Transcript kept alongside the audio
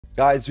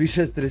Guys, we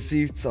just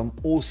received some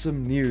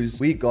awesome news.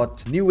 We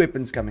got new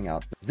weapons coming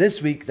out. This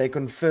week, they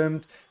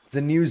confirmed the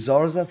new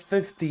Zarza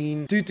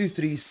 15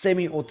 223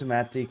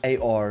 semi-automatic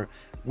AR,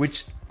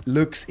 which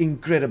looks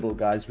incredible,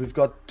 guys. We've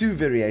got two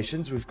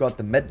variations. We've got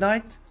the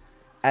Midnight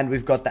and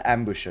we've got the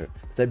Ambusher.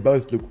 They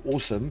both look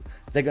awesome.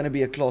 They're going to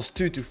be a class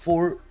 2 to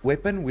 4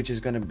 weapon, which is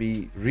going to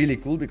be really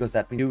cool because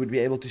that means you would be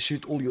able to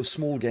shoot all your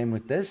small game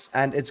with this.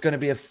 And it's going to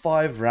be a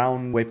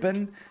 5-round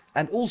weapon.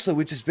 And also,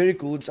 which is very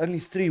cool, it's only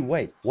 3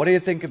 weight. What do you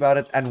think about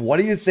it? And what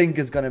do you think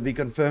is going to be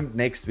confirmed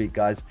next week,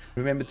 guys?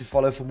 Remember to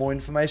follow for more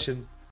information.